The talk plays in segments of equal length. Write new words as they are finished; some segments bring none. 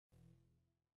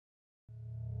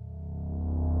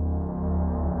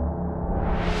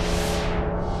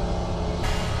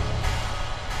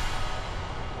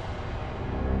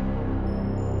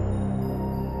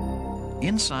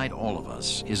Inside all of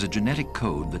us is a genetic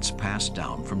code that's passed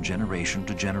down from generation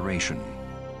to generation.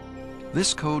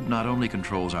 This code not only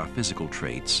controls our physical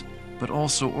traits, but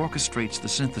also orchestrates the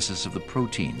synthesis of the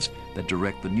proteins that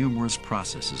direct the numerous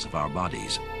processes of our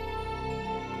bodies.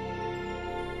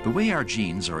 The way our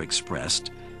genes are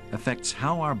expressed affects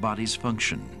how our bodies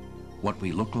function, what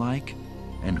we look like,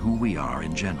 and who we are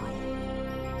in general.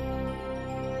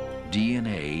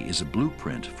 DNA is a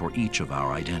blueprint for each of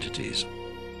our identities.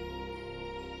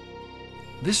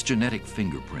 This genetic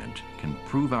fingerprint can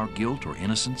prove our guilt or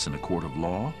innocence in a court of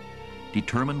law,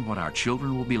 determine what our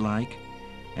children will be like,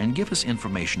 and give us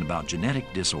information about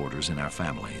genetic disorders in our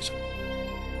families.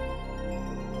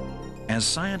 As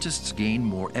scientists gain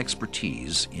more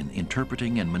expertise in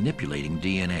interpreting and manipulating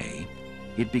DNA,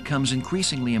 it becomes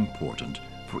increasingly important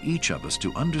for each of us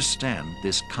to understand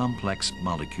this complex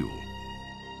molecule.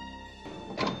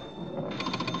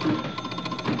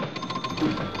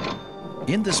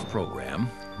 In this program,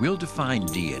 we'll define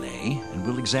DNA and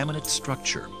we'll examine its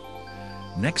structure.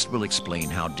 Next, we'll explain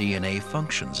how DNA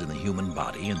functions in the human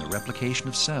body in the replication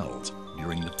of cells,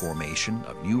 during the formation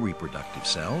of new reproductive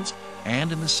cells,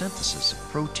 and in the synthesis of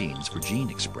proteins for gene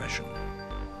expression.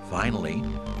 Finally,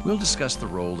 we'll discuss the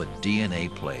role that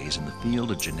DNA plays in the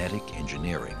field of genetic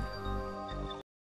engineering.